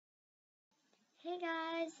Hey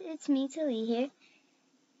guys, it's me, Talee here,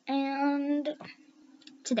 and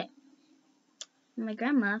today my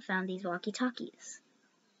grandma found these walkie-talkies.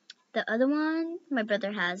 The other one my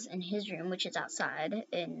brother has in his room, which is outside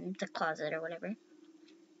in the closet or whatever,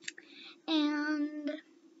 and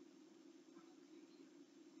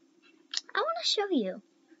I want to show you.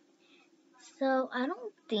 So I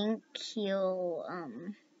don't think he'll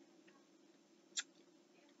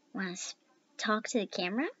want to talk to the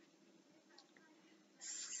camera.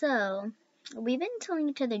 So we've been telling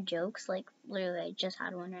each other jokes, like literally I just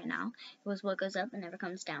had one right now. It was what goes up and never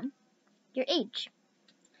comes down. Your age.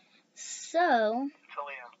 So,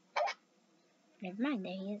 never mind,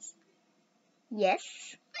 there he is.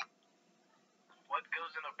 Yes? What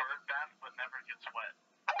goes in a bird bath but never gets wet?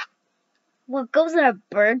 What goes in a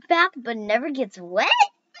bird bath but never gets wet?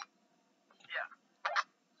 Yeah.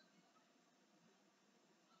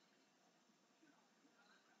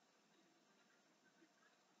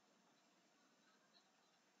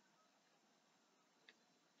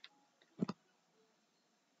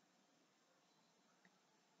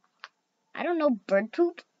 I don't know, bird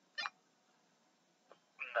poop?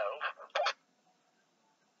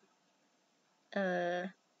 No.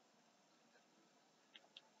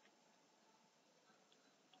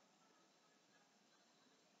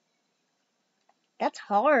 That's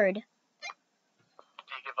hard. Do you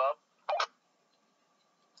give up?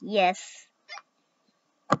 Yes.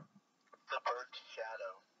 The bird's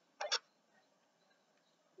shadow.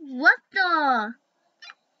 What the?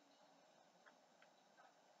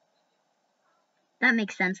 That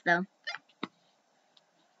makes sense, though.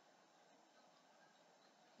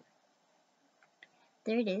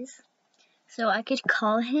 There it is. So I could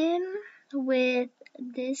call him with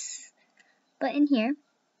this button here.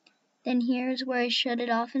 Then here's where I shut it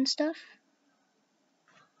off and stuff.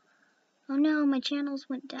 Oh no, my channels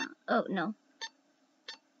went down. Oh no.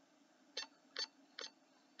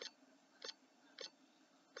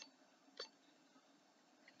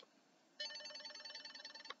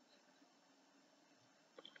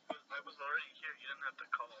 I was already here. You didn't have to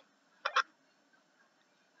call.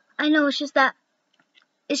 I know, it's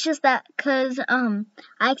just that cause I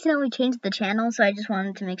accidentally changed the channel, so I just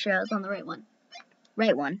wanted to make sure I was on the right one.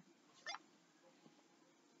 Right one.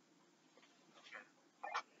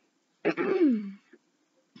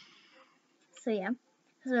 So yeah.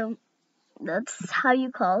 So that's how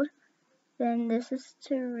you called. Then this is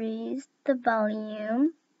to raise the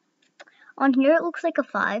volume. On here it looks like a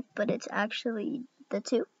 5, but it's actually the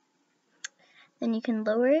 2. Then you can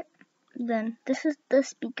lower it. Then this is the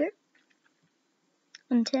speaker.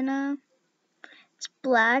 Antenna. It's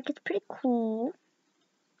black. It's pretty cool.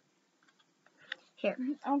 Here,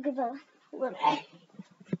 I'll give a little.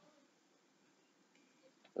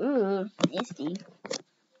 Ooh, tasty.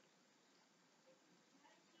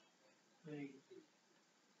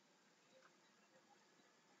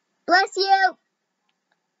 Bless you!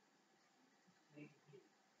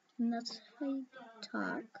 And that's how you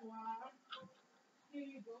talk.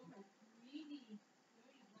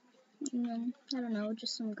 And then, I don't know,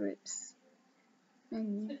 just some grips.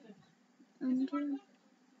 And under. Talia.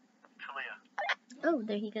 Oh,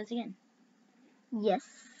 there he goes again. Yes.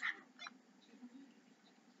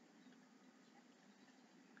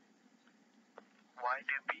 Why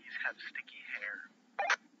do bees have sticky hair?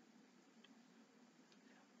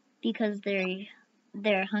 Because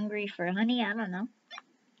they're hungry for honey. I don't know. No.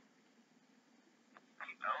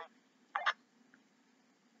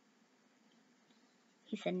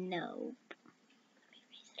 He said no. Let me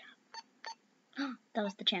raise it up. That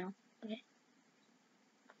was the channel. Okay.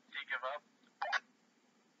 Do you give up?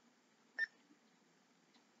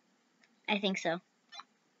 I think so.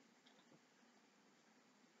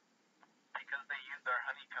 Because they use their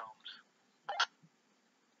honeycombs.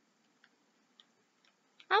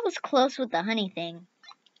 I was close with the honey thing.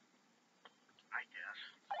 I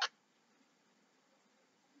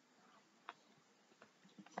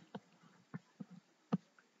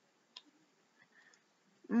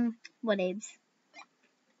guess. What abes?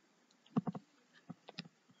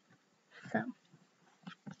 So,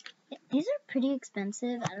 yeah, these are pretty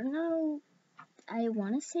expensive. I don't know. I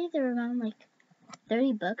want to say they're around like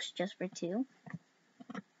 $30 just for 2.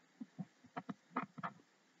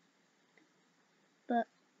 But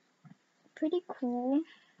pretty cool.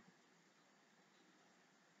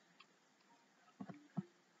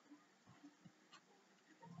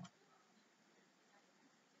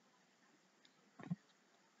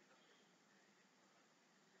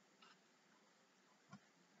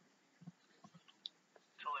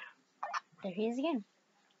 Talia. There he is again.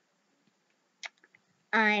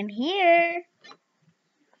 I'm here.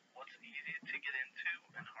 What's easy to get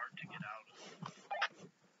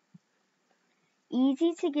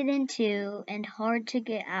Easy to get into and hard to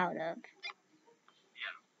get out of.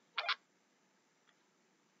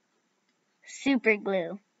 Super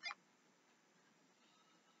glue.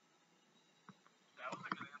 That was a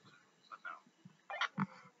good answer, but no.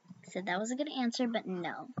 Said that was a good answer, but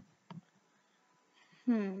no.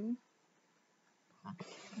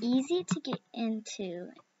 Easy to get into.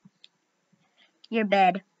 Your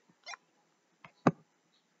bed.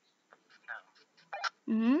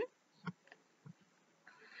 No.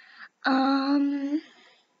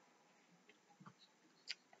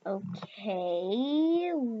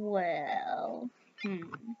 Okay, well,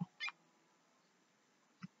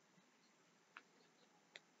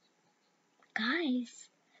 Guys,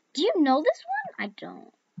 do you know this one? I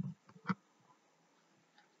don't.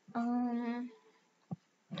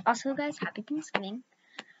 Also, guys, happy Thanksgiving.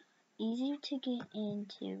 Easy to get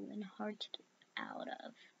into and hard to get out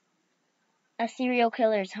of. A serial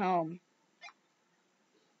killer's home.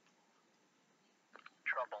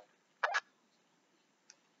 Trouble.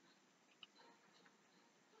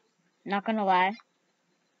 Not gonna lie.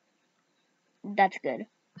 That's good.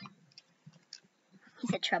 He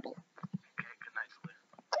said trouble. Okay, good night,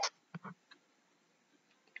 Liz.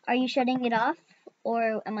 Are you shutting it off?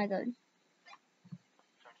 Or am I good?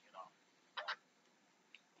 Turning it off.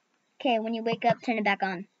 Okay, when you wake up, turn it back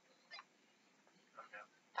on. Okay.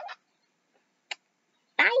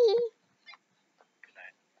 Bye! Good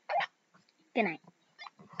night. Good night.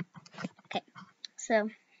 Okay, so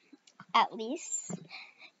at least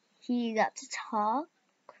he got to talk.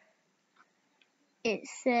 It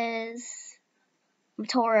says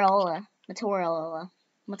Motorola. Motorola.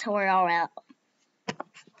 Motorola.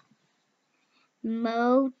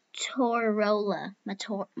 Motorola.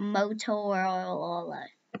 Motorola.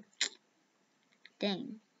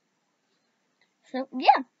 Dang. So,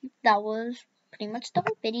 yeah, that was pretty much the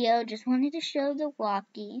whole video. Just wanted to show the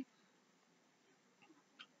walkie.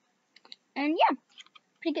 And yeah,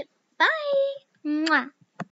 pretty good. Bye! Mwah.